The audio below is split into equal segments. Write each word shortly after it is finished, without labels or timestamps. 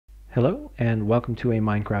Hello and welcome to a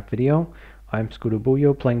Minecraft video. I'm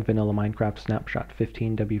Scudabuyo playing vanilla Minecraft Snapshot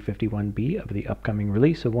 15W51B of the upcoming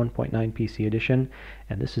release of 1.9 PC edition,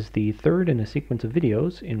 and this is the third in a sequence of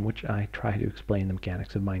videos in which I try to explain the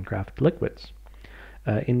mechanics of Minecraft liquids.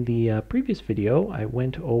 In the previous video I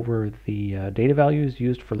went over the data values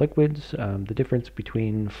used for liquids, the difference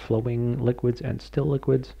between flowing liquids and still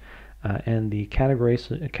liquids, and the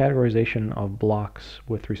categorization of blocks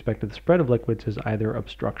with respect to the spread of liquids as either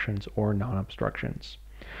obstructions or non-obstructions.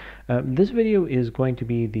 This video is going to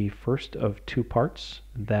be the first of two parts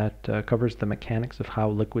that covers the mechanics of how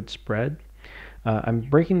liquids spread. I'm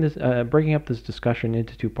breaking up this discussion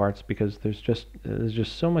into two parts because there's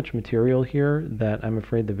just so much material here that I'm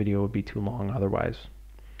afraid the video would be too long otherwise.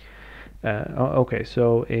 Okay,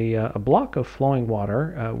 so a block of flowing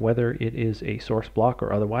water, whether it is a source block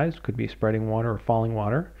or otherwise, could be spreading water or falling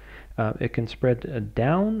water. It can spread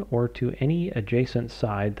down or to any adjacent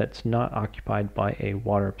side that's not occupied by a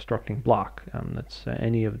water obstructing block. That's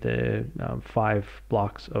any of the 5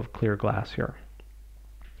 blocks of clear glass here.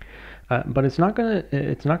 But it's not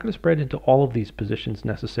gonna spread into all of these positions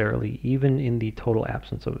necessarily, even in the total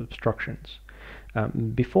absence of obstructions.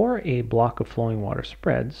 Before a block of flowing water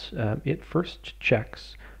spreads, it first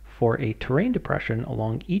checks for a terrain depression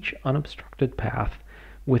along each unobstructed path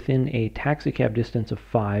within a taxicab distance of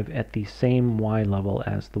 5 at the same Y level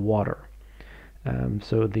as the water.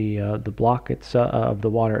 So the block of the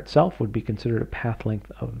water itself would be considered a path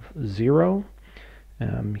length of 0.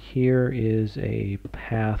 Here is a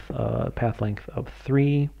path length of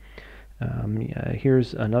 3.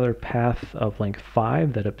 Here's another path of length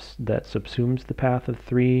 5 that subsumes the path of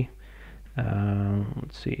 3.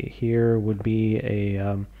 Let's see, here would be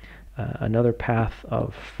another path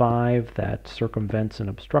of 5 that circumvents an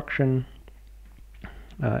obstruction,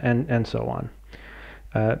 and so on.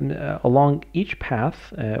 Along each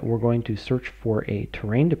path, we're going to search for a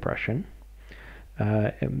terrain depression,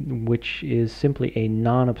 which is simply a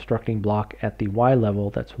non-obstructing block at the Y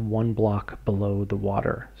level that's 1 block below the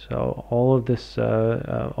water. So all of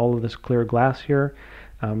this clear glass here,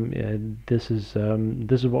 this is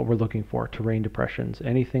what we're looking for: terrain depressions,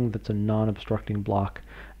 anything that's a non-obstructing block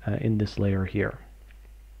in this layer here.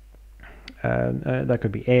 That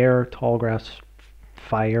could be air, tall grass,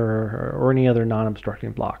 fire, or any other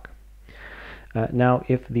non-obstructing block. Now,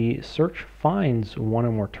 if the search finds one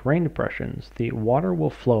or more terrain depressions, the water will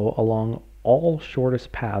flow along all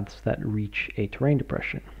shortest paths that reach a terrain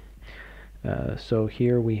depression. So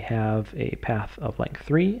here we have a path of length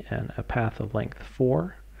 3 and a path of length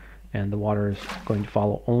 4, and the water is going to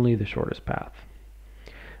follow only the shortest path.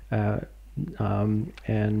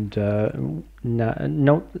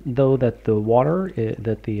 Note though that the water,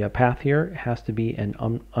 path here has to be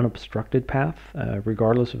an unobstructed path,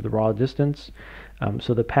 regardless of the raw distance.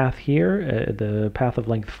 So the path here, the path of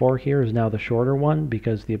length 4 here, is now the shorter one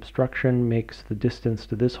because the obstruction makes the distance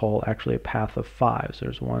to this hole actually a path of 5. So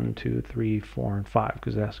there's 1, 2, 3, 4, and 5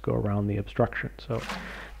 because it has to go around the obstruction. So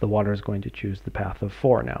the water is going to choose the path of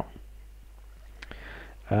 4 now.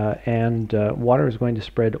 Water is going to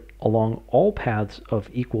spread along all paths of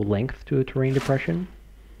equal length to a terrain depression,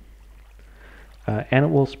 and it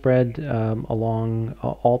will spread along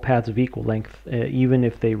all paths of equal length even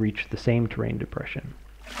if they reach the same terrain depression.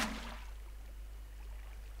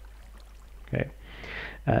 Okay.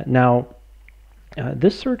 Now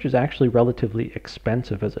this search is actually relatively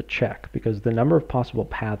expensive as a check because the number of possible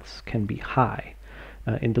paths can be high.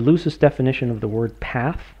 In the loosest definition of the word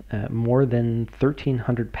path, more than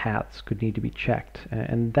 1,300 paths could need to be checked,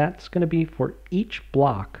 and that's going to be for each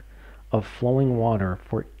block of flowing water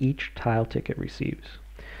for each tile tick it receives.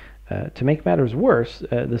 To make matters worse,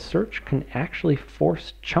 the search can actually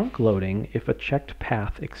force chunk loading if a checked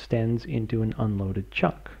path extends into an unloaded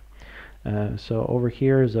chunk. So over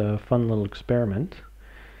here is a fun little experiment.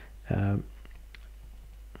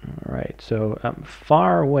 Alright, so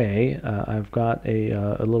far away I've got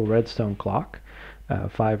a little redstone clock,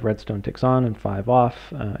 5 redstone ticks on and 5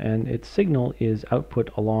 off, and its signal is output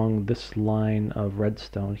along this line of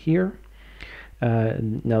redstone here.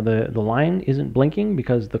 Now the line isn't blinking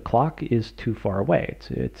because the clock is too far away.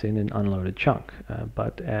 It's in an unloaded chunk,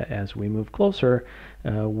 but as we move closer,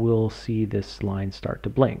 we'll see this line start to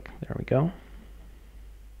blink. There we go.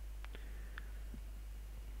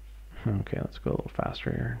 Okay, let's go a little faster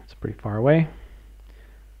here. It's pretty far away.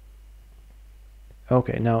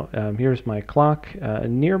 Okay, now here's my clock.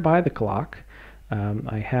 Nearby the clock,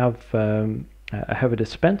 I have a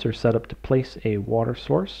dispenser set up to place a water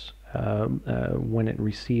source when it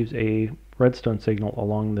receives a redstone signal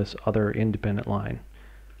along this other independent line.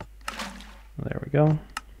 There we go.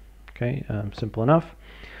 Okay, simple enough.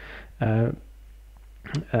 When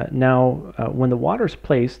the water is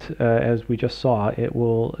placed, as we just saw, it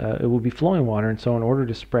will be flowing water, and so in order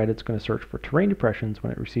to spread, it's going to search for terrain depressions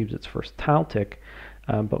when it receives its first tile tick.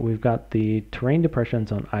 But we've got the terrain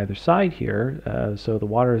depressions on either side here, so the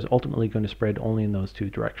water is ultimately going to spread only in those two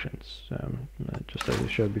directions. Just as I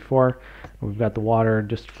showed before, we've got the water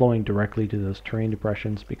just flowing directly to those terrain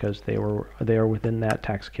depressions because they are within that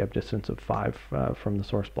taxicab distance of 5 from the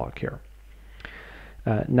source block here.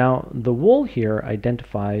 Now, the wool here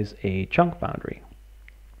identifies a chunk boundary.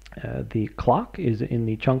 The clock is in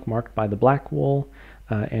the chunk marked by the black wool,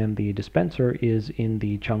 and the dispenser is in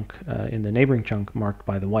the chunk, in the neighboring chunk marked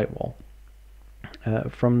by the white wool.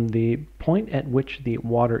 From the point at which the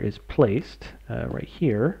water is placed, right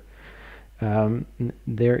here,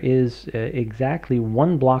 there is exactly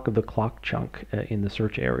one block of the clock chunk in the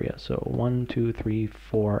search area. So 1, 2, 3,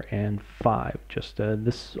 4, and 5. Just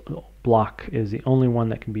this block is the only one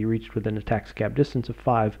that can be reached within a taxicab distance of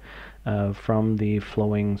 5 from the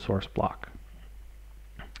flowing source block.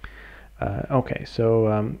 Okay,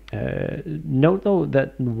 so note though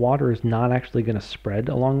that water is not actually going to spread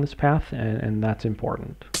along this path, and that's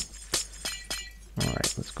important. All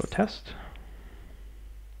right, let's go test.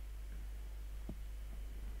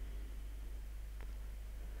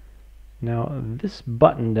 Now this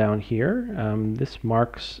button down here, this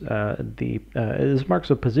marks a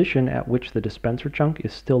position at which the dispenser chunk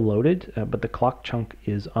is still loaded, but the clock chunk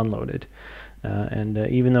is unloaded.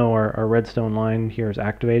 Even though our redstone line here is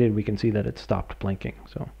activated, we can see that it stopped blinking.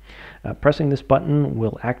 So pressing this button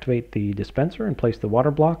will activate the dispenser and place the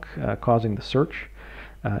water block, causing the search.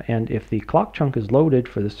 And if the clock chunk is loaded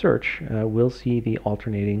for the search, we'll see the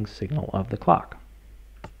alternating signal of the clock.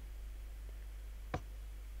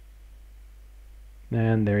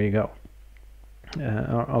 And there you go.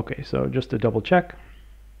 Okay, so just to double check.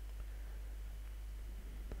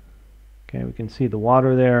 Okay, we can see the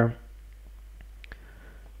water there.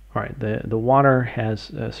 All right, the water has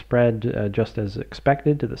spread just as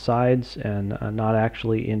expected to the sides and not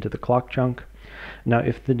actually into the clock chunk. Now,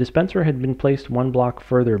 if the dispenser had been placed one block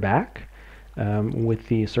further back, with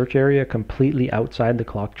the search area completely outside the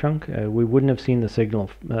clock chunk, we wouldn't have seen the signal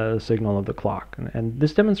of the clock. And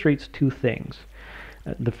this demonstrates two things.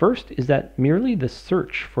 The first is that merely the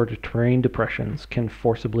search for the terrain depressions can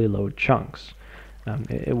forcibly load chunks.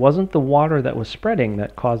 It wasn't the water that was spreading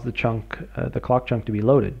that caused the clock chunk to be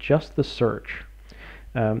loaded, just the search.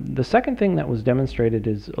 The second thing that was demonstrated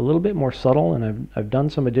is a little bit more subtle, and I've done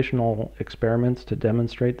some additional experiments to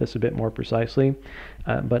demonstrate this a bit more precisely,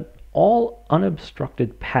 but all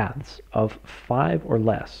unobstructed paths of 5 or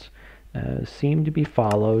less seem to be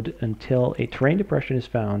followed until a terrain depression is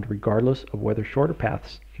found, regardless of whether shorter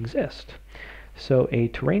paths exist. So a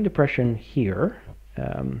terrain depression here,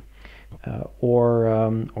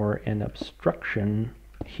 or an obstruction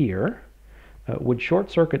here, would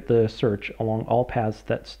short-circuit the search along all paths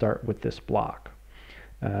that start with this block.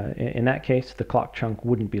 In that case, the clock chunk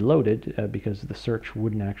wouldn't be loaded because the search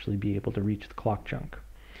wouldn't actually be able to reach the clock chunk.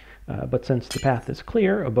 But since the path is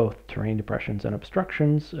clear of both terrain depressions and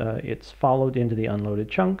obstructions, it's followed into the unloaded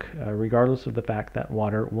chunk, regardless of the fact that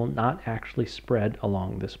water will not actually spread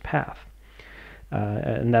along this path.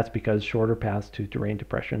 And that's because shorter paths to terrain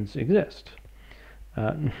depressions exist.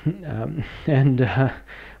 My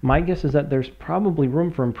guess is that there's probably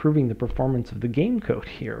room for improving the performance of the game code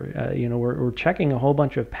here. You know, we're checking a whole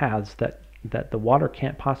bunch of paths that the water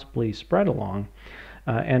can't possibly spread along.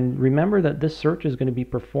 And remember that this search is going to be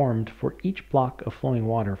performed for each block of flowing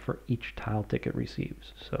water for each tile tick it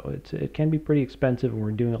receives. So it can be pretty expensive, and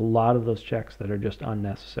we're doing a lot of those checks that are just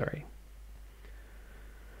unnecessary.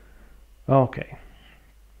 Okay.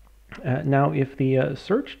 Now, if the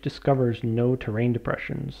search discovers no terrain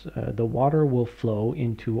depressions, the water will flow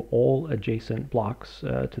into all adjacent blocks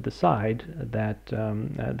to the side that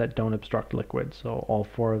don't obstruct liquid. So all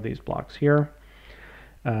 4 of these blocks here.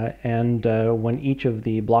 When each of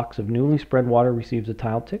the blocks of newly spread water receives a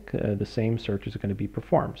tile tick, the same search is going to be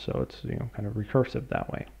performed. So it's kind of recursive that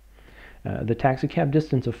way. The taxicab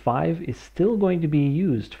distance of 5 is still going to be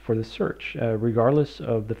used for the search, regardless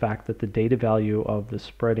of the fact that the data value of the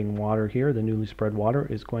spreading water here, the newly spread water,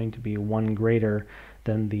 is going to be 1 greater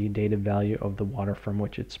than the data value of the water from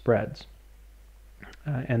which it spreads.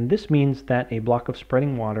 And this means that a block of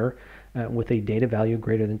spreading water with a data value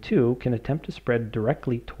greater than 2 can attempt to spread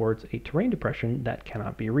directly towards a terrain depression that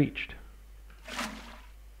cannot be reached.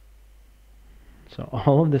 So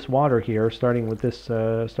all of this water here, starting with this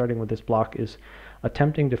block, is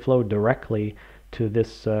attempting to flow directly to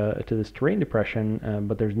this terrain depression,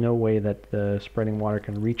 but there's no way that the spreading water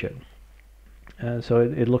can reach it. So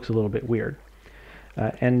it looks a little bit weird.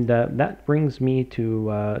 And that brings me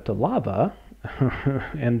to lava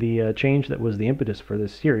and the change that was the impetus for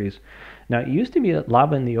this series. Now, it used to be that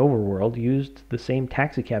lava in the overworld used the same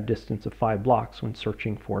taxicab distance of 5 blocks when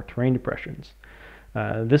searching for terrain depressions.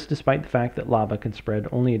 This despite the fact that lava can spread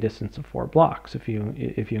only a distance of 4 blocks if you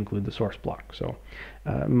include the source block. So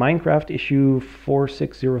Minecraft issue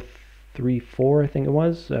 46034, I think it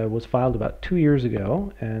was filed about 2 years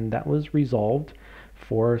ago, and that was resolved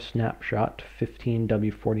for snapshot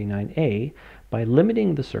 15W49A by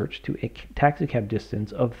limiting the search to a taxicab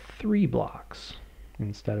distance of 3 blocks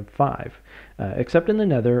instead of 5, except in the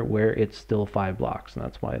nether where it's still 5 blocks, and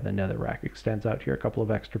that's why the nether rack extends out here a couple of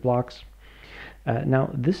extra blocks. Now,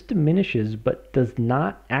 this diminishes but does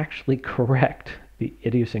not actually correct the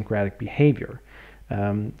idiosyncratic behavior.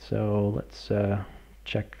 So let's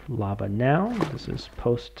check lava now. This is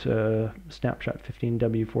post snapshot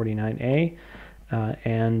 15W49A.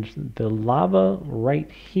 And the lava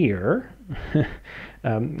right here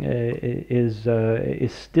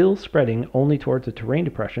is still spreading only towards a terrain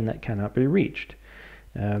depression that cannot be reached.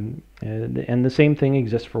 And the same thing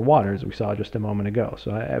exists for water, as we saw just a moment ago.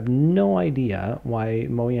 So I have no idea why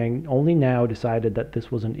Mojang only now decided that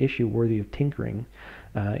this was an issue worthy of tinkering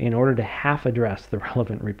in order to half address the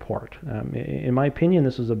relevant report. In my opinion,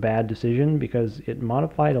 this was a bad decision because it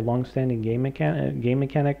modified a long-standing game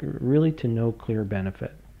mechanic really to no clear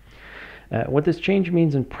benefit. What this change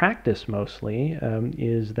means in practice mostly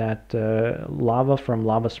is that lava from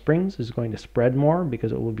lava springs is going to spread more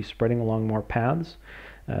because it will be spreading along more paths.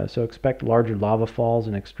 So expect larger lava falls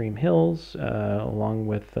in extreme hills, along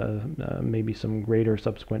with maybe some greater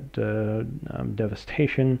subsequent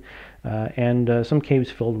devastation, and some caves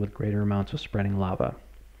filled with greater amounts of spreading lava.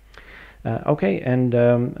 Okay, and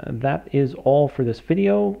that is all for this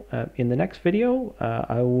video. In the next video,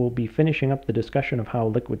 I will be finishing up the discussion of how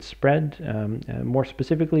liquids spread. More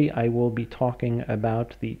specifically, I will be talking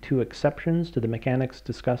about the 2 exceptions to the mechanics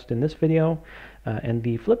discussed in this video, and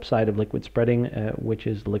the flip side of liquid spreading, which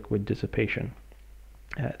is liquid dissipation.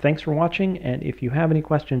 Thanks for watching, and if you have any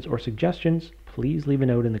questions or suggestions, please leave a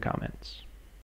note in the comments.